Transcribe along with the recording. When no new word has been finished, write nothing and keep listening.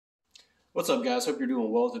What's up, guys? Hope you're doing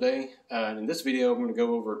well today. In this video, I'm going to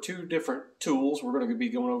go over two different tools. We're going to be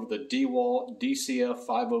going over the DeWalt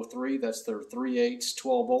DCF503. That's their 3/8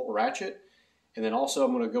 12-volt ratchet. And then also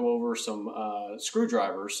I'm going to go over some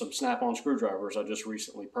screwdrivers, some snap-on screwdrivers I just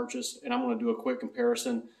recently purchased. And I'm going to do a quick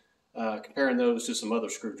comparison, comparing those to some other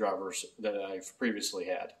screwdrivers that I've previously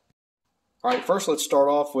had. All right, first let's start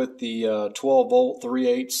off with the 12-volt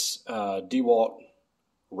 3/8 DeWalt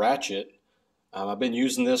ratchet. I've been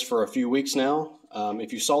using this for a few weeks now.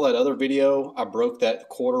 If you saw that other video, I broke that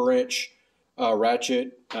 1/4 inch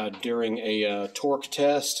ratchet during a torque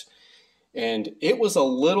test, and it was a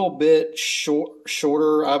little bit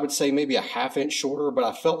shorter. I would say maybe a 1/2 inch shorter, but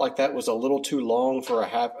I felt like that was a little too long for a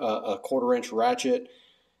 1/4 inch ratchet.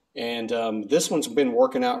 And this one's been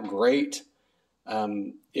working out great.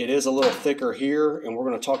 It is a little thicker here, and we're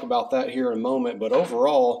going to talk about that here in a moment. But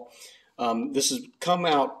overall, this has come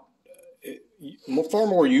out far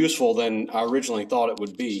more useful than I originally thought it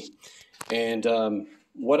would be. And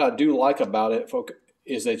what I do like about it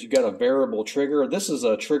is that you got a variable trigger. This is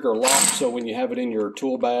a trigger lock, so when you have it in your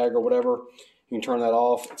tool bag or whatever, you can turn that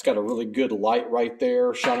off. It's got a really good light right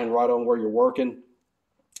there, shining right on where you're working.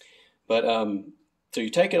 But so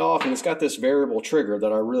you take it off, and it's got this variable trigger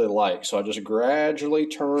that I really like. So I just gradually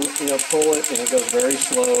turn, pull it, and it goes very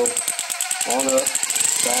slow, on up,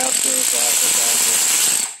 faster, faster, faster.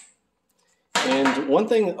 And one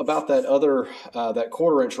thing about that other, that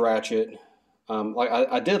 1/4 inch ratchet,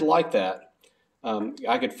 I did like that.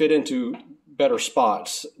 I could fit into better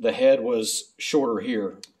spots. The head was shorter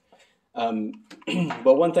here.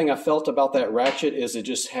 But one thing I felt about that ratchet is it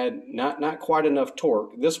just had not quite enough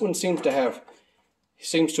torque. This one seems to have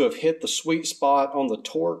hit the sweet spot on the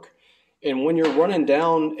torque. And when you're running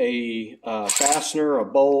down a fastener, a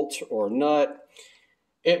bolt, or a nut,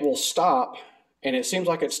 it will stop. And it seems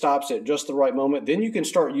like it stops at just the right moment. Then you can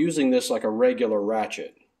start using this like a regular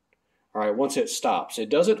ratchet. All right, once it stops. It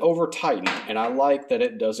doesn't over tighten, and I like that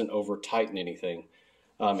it doesn't over tighten anything.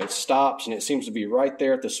 It stops, and it seems to be right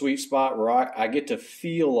there at the sweet spot where I get to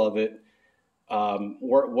feel of it,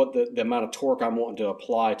 what the amount of torque I'm wanting to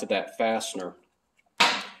apply to that fastener.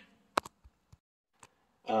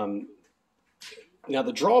 Now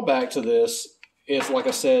the drawback to this is, like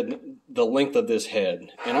I said, the length of this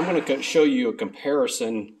head. And I'm going to show you a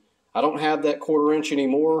comparison. I don't have that 1/4 inch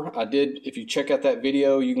anymore. I did, if you check out that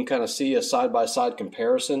video, you can kind of see a side-by-side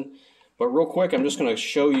comparison. But real quick, I'm just going to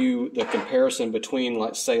show you the comparison between,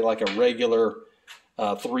 let's say, like a regular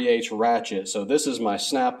 3/8 ratchet. So this is my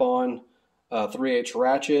snap-on 3/8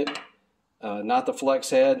 ratchet, not the flex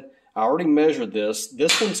head. I already measured this.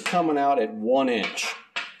 This one's coming out at 1 inch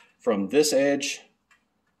from this edge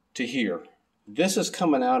to here. This is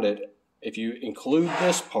coming out at, if you include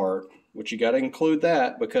this part, which you got to include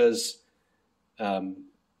that because,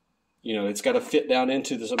 it's got to fit down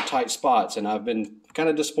into some tight spots. And I've been kind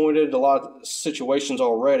of disappointed in a lot of situations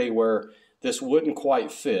already where this wouldn't quite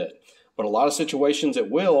fit. But a lot of situations it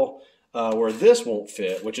will, where this won't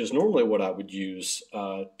fit, which is normally what I would use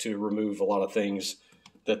to remove a lot of things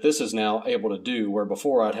that this is now able to do, where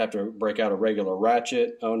before I'd have to break out a regular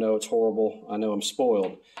ratchet. Oh no, it's horrible. I know I'm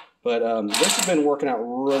spoiled. But this has been working out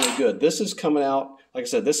really good. This is coming out, like I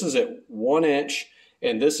said, this is at 1 inch,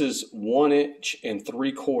 and this is 1 inch and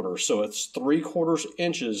 3/4. So it's 3/4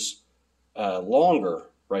 inches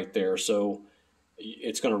longer right there. So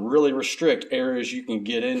it's going to really restrict areas you can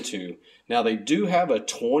get into. Now they do have a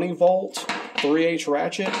 20-volt 3/8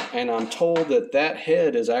 ratchet, and I'm told that that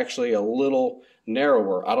head is actually a little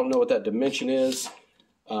narrower. I don't know what that dimension is,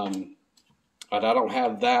 but I don't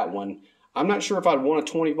have that one. I'm not sure if I'd want a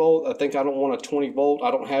 20 volt. I think I don't want a 20 volt.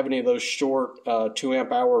 I don't have any of those short 2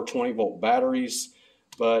 amp hour 20 volt batteries,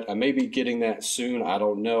 but I may be getting that soon. I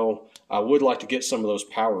don't know. I would like to get some of those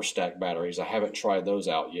power stack batteries. I haven't tried those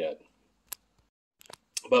out yet.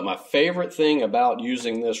 But my favorite thing about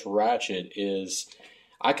using this ratchet is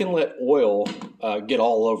I can let oil get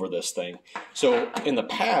all over this thing. So in the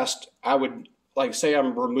past, I would, like, say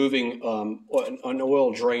I'm removing an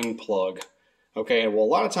oil drain plug. Okay, well, a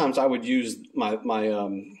lot of times I would use my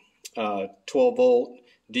 12-volt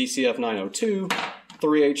DCF503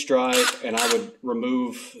 3/8 drive, and I would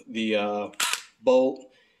remove the bolt,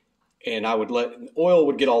 and I would let oil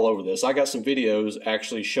would get all over this. I got some videos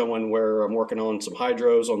actually showing where I'm working on some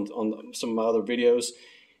hydros on some of my other videos,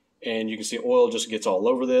 and you can see oil just gets all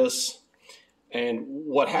over this. And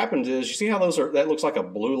what happens is, you see how that looks like a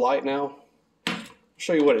blue light now? I'll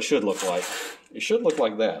show you what it should look like. It should look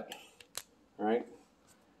like that. All right.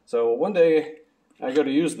 So one day I go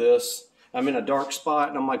to use this. I'm in a dark spot,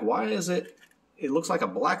 and I'm like, why is it looks like a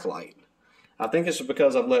black light? I think it's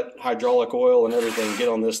because I've let hydraulic oil and everything get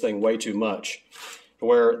on this thing way too much.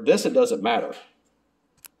 Where this, it doesn't matter.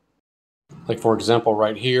 Like for example,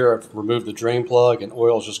 right here, I've removed the drain plug and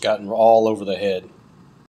oil's just gotten all over the head.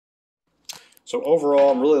 So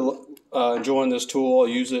overall, I'm really enjoying this tool. I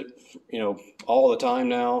use it, all the time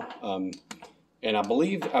now. And I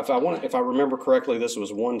believe, if I remember correctly, this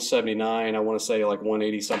was $179. I want to say like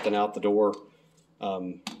 $180 something out the door.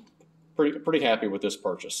 Pretty happy with this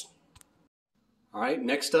purchase. All right,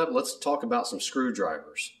 next up, let's talk about some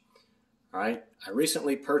screwdrivers. All right, I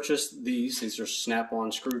recently purchased these. These are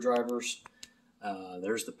Snap-on screwdrivers.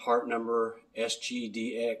 There's the part number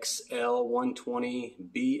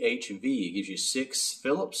SGDXL120BHV. It gives you 6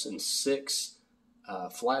 Phillips and 6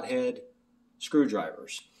 flathead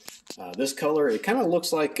screwdrivers. This color, it kind of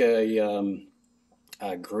looks like a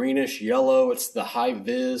greenish yellow. It's the high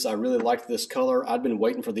vis. I really liked this color. I'd been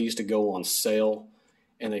waiting for these to go on sale,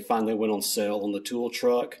 and they finally went on sale on the tool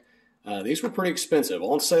truck. These were pretty expensive.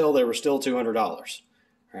 On sale, they were still $200.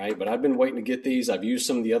 All right, but I've been waiting to get these. I've used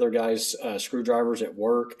some of the other guys' screwdrivers at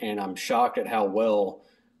work, and I'm shocked at how well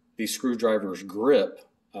these screwdrivers grip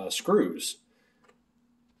screws.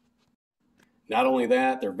 Not only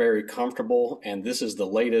that, they're very comfortable, and this is the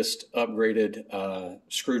latest upgraded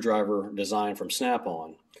screwdriver design from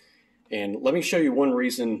Snap-on. And let me show you one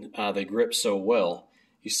reason they grip so well.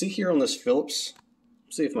 You see here on this Phillips,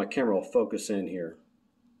 let's see if my camera will focus in here.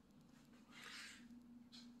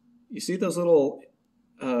 You see those little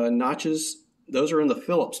notches? Those are in the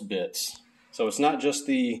Phillips bits. So it's not just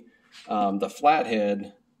the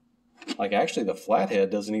flathead. Like actually the flathead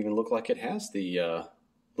doesn't even look like it has the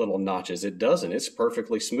little notches. It doesn't. It's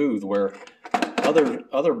perfectly smooth, where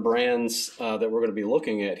other brands that we're going to be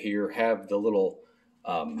looking at here have the little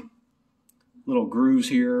grooves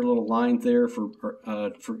here, little line there for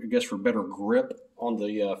I guess for better grip on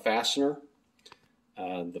the fastener.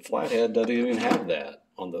 The flathead doesn't even have that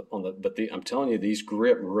but I'm telling you, these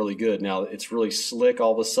grip really good. Now it's really slick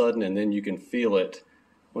all of a sudden, and then you can feel it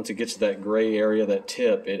once it gets to that gray area, that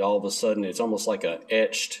tip. It all of a sudden, it's almost like a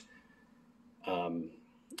etched.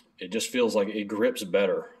 It just feels like it grips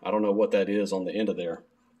better. I don't know what that is on the end of there.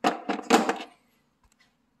 Now,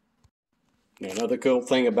 another cool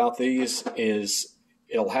thing about these is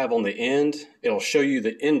it'll have on the end, it'll show you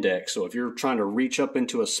the index. So if you're trying to reach up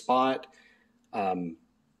into a spot,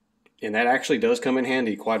 and that actually does come in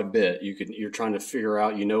handy quite a bit. You're trying to figure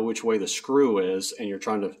out, which way the screw is, and you're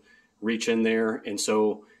trying to reach in there. And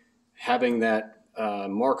so having that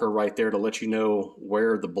marker right there to let you know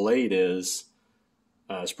where the blade is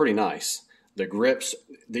pretty nice. The grips,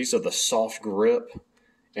 these are the soft grip.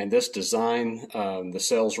 And this design, the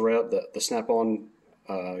sales rep, the Snap-on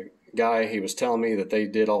guy, he was telling me that they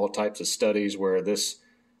did all types of studies where the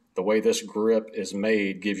way this grip is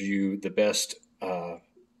made gives you the best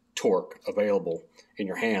torque available in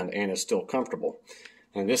your hand, and it's still comfortable.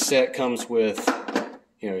 And this set comes with,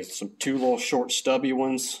 some 2 little short stubby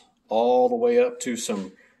ones all the way up to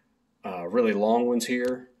some really long ones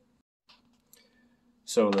here.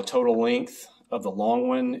 So the total length of the long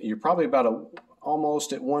one, you're probably about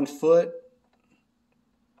almost at 1 foot,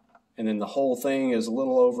 and then the whole thing is a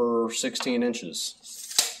little over 16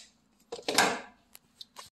 inches.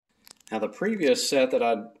 Now the previous set that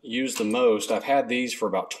I'd used the most, I've had these for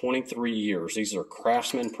about 23 years. These are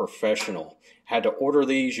Craftsman Professional. Had to order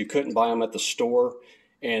these. You couldn't buy them at the store.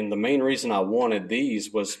 And the main reason I wanted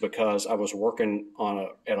these was because I was working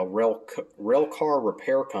at a rail car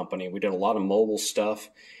repair company. We did a lot of mobile stuff,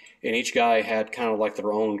 and each guy had kind of like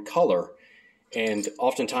their own color. And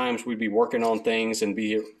oftentimes we'd be working on things and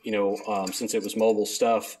be, since it was mobile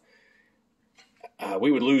stuff,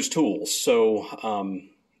 we would lose tools. So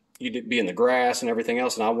you'd be in the grass and everything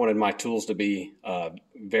else, and I wanted my tools to be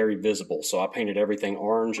very visible. So I painted everything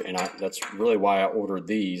orange, and that's really why I ordered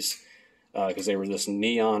these, because they were this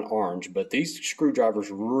neon orange. But these screwdrivers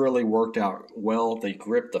really worked out well. They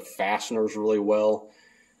gripped the fasteners really well.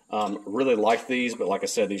 Really like these, but like I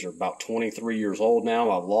said, these are about 23 years old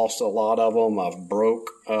now. I've lost a lot of them. I've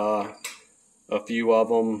broke a few of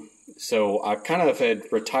them. So I kind of had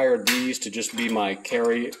retired these to just be my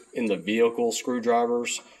carry in the vehicle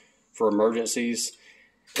screwdrivers for emergencies.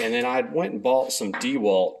 And then I went and bought some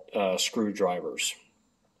DeWalt screwdrivers.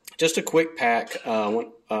 Just a quick pack.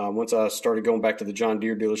 Once I started going back to the John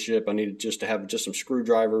Deere dealership, I needed just to have just some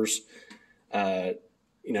screwdrivers, in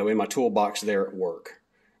my toolbox there at work.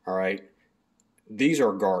 All right, these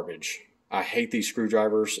are garbage. I hate these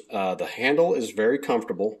screwdrivers. The handle is very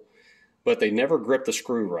comfortable, but they never grip the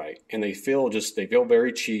screw right, and they feel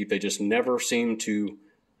very cheap. They just never seem to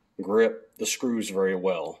grip the screws very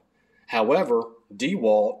well. However,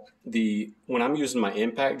 DeWalt, when I'm using my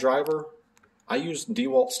impact driver, I use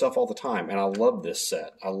DeWalt stuff all the time, and I love this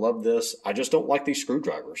set. I love this. I just don't like these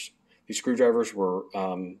screwdrivers. These screwdrivers were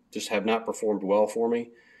just have not performed well for me.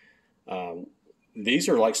 These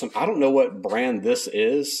are like I don't know what brand this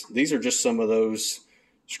is. These are just some of those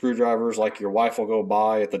screwdrivers like your wife will go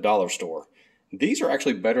buy at the dollar store. These are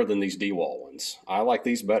actually better than these DeWalt ones. I like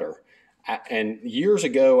these better. And years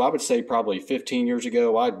ago, I would say probably 15 years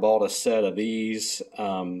ago, I bought a set of these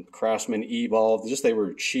Craftsman Evolve. They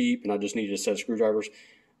were cheap, and I just needed a set of screwdrivers.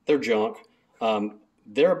 They're junk.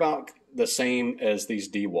 They're about the same as these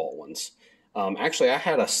DeWalt ones. Actually, I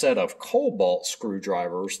had a set of Cobalt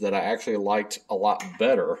screwdrivers that I actually liked a lot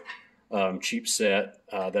better. Cheap set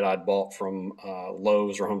that I'd bought from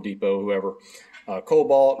Lowe's or Home Depot, whoever.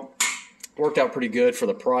 Cobalt worked out pretty good for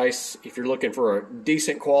the price. If you're looking for a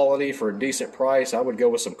decent quality for a decent price, I would go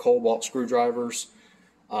with some Cobalt screwdrivers.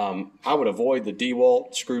 I would avoid the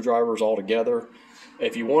DeWalt screwdrivers altogether.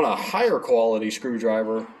 If you want a higher quality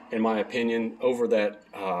screwdriver, in my opinion, over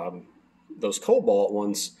those Cobalt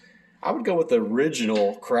ones, I would go with the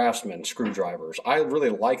original Craftsman screwdrivers. I really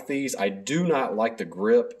like these. I do not like the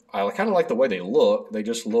grip. I kind of like the way they look. They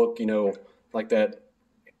just look, like that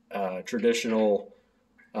traditional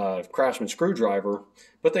Craftsman screwdriver,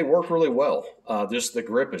 but they work really well. Just the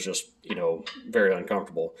grip is just, very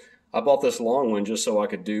uncomfortable. I bought this long one just so I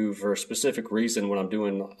could do for a specific reason when I'm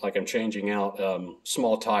doing, like I'm changing out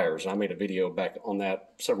small tires. I made a video back on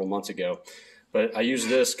that several months ago, but I use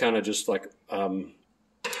this kind of just like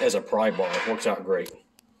as a pry bar. It works out great.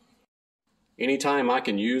 Anytime I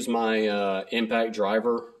can use my impact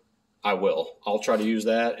driver, I will. I'll try to use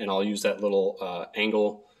that, and I'll use that little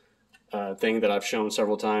angle thing that I've shown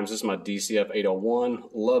several times. This is my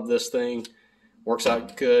DCF503. Love this thing. Works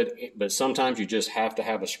out good, but sometimes you just have to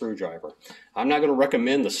have a screwdriver. I'm not going to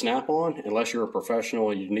recommend the Snap-on unless you're a professional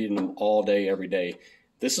and you're needing them all day, every day.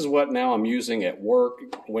 This is what now I'm using at work.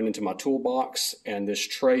 Went into my toolbox, and this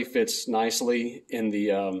tray fits nicely in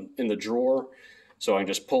the drawer, so I can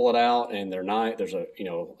just pull it out, and they're nice. There's a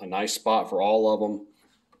nice spot for all of them.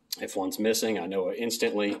 If one's missing, I know it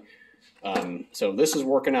instantly. So this is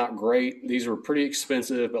working out great. These are pretty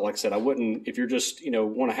expensive, but like I said, I wouldn't, if you're just,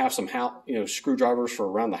 want to have some screwdrivers for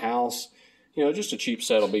around the house, just a cheap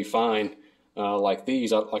set will be fine. Like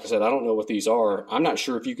these, like I said, I don't know what these are. I'm not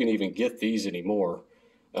sure if you can even get these anymore,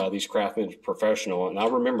 these Craftsman Professional. And I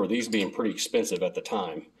remember these being pretty expensive at the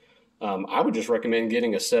time. I would just recommend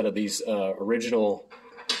getting a set of these original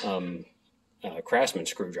Craftsman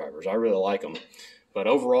screwdrivers. I really like them. But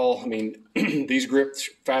overall, I mean, these grip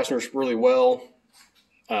fasteners really well.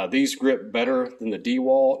 These grip better than the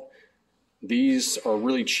DeWalt. These are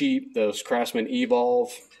really cheap. Those Craftsman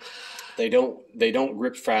Evolve, they don't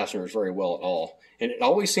grip fasteners very well at all. And it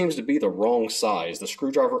always seems to be the wrong size. The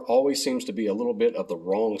screwdriver always seems to be a little bit of the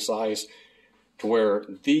wrong size, to where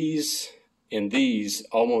these and these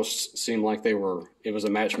almost seem like it was a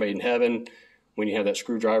match made in heaven. When you have that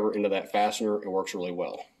screwdriver into that fastener, it works really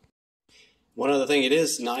well. One other thing, it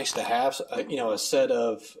is nice to have, a set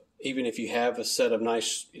of, even if you have a set of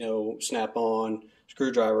nice, Snap-on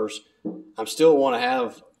screwdrivers, I still want to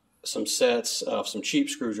have some sets of some cheap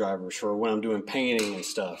screwdrivers for when I'm doing painting and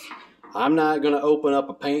stuff. I'm not going to open up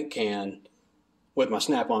a paint can with my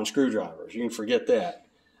Snap-on screwdrivers. You can forget that.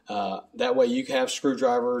 That way you have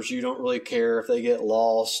screwdrivers. You don't really care if they get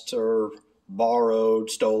lost or borrowed,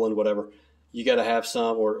 stolen, whatever. You got to have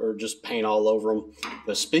some, or just paint all over them.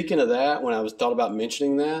 But speaking of that, when I thought about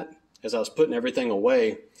mentioning that, as I was putting everything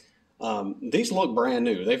away, these look brand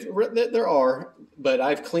new. But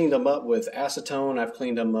I've cleaned them up with acetone. I've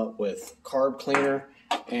cleaned them up with carb cleaner,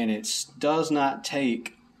 and it does not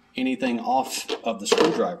take anything off of the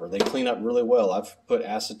screwdriver. They clean up really well. I've put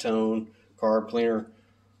acetone, carb cleaner,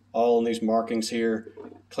 all in these markings here,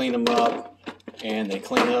 clean them up, and they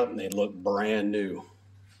clean up, and they look brand new.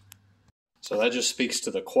 So that just speaks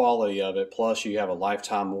to the quality of it. Plus, you have a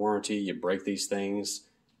lifetime warranty. You break these things,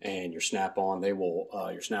 and your Snap-on,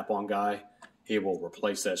 your Snap-on guy, he will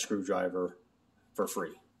replace that screwdriver for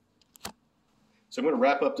free. So I'm going to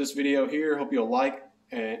wrap up this video here. Hope you'll like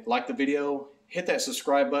the video. Hit that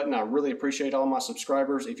subscribe button. I really appreciate all my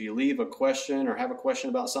subscribers. If you leave a question or have a question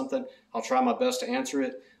about something, I'll try my best to answer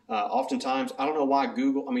it. Oftentimes, I don't know why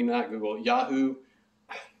Yahoo,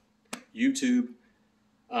 YouTube.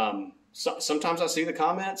 Sometimes I see the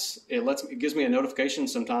comments. It gives me a notification.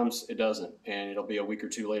 Sometimes it doesn't, and it'll be a week or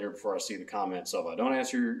two later before I see the comment. So if I don't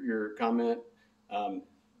answer your comment,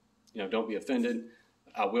 don't be offended.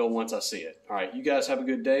 I will once I see it. All right, you guys have a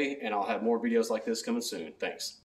good day, and I'll have more videos like this coming soon. Thanks.